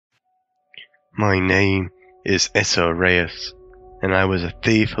My name is Essa, and I was a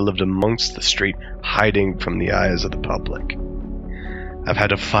thief who lived amongst the street, hiding from the eyes of the public. I've had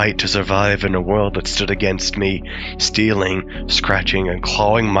to fight to survive in a world that stood against me, stealing, scratching, and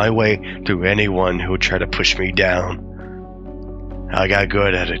clawing my way through anyone who would try to push me down. I got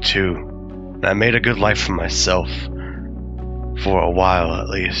good at it too, and I made a good life for myself, for a while at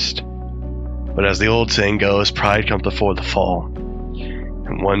least. But as the old saying goes, pride comes before the fall,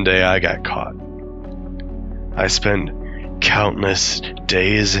 and one day I got caught. I spent countless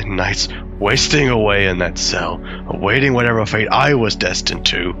days and nights wasting away in that cell, awaiting whatever fate I was destined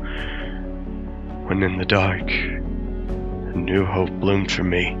to, when in the dark, a new hope bloomed for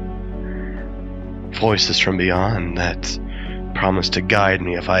me. Voices from beyond that promised to guide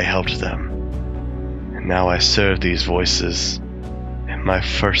me if I helped them. And now I serve these voices, and my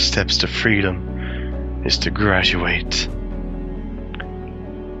first steps to freedom is to graduate.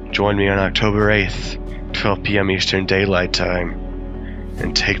 Join me on October 8th, 12 p.m. Eastern Daylight Time,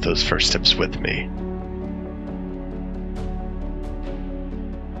 and take those first steps with me.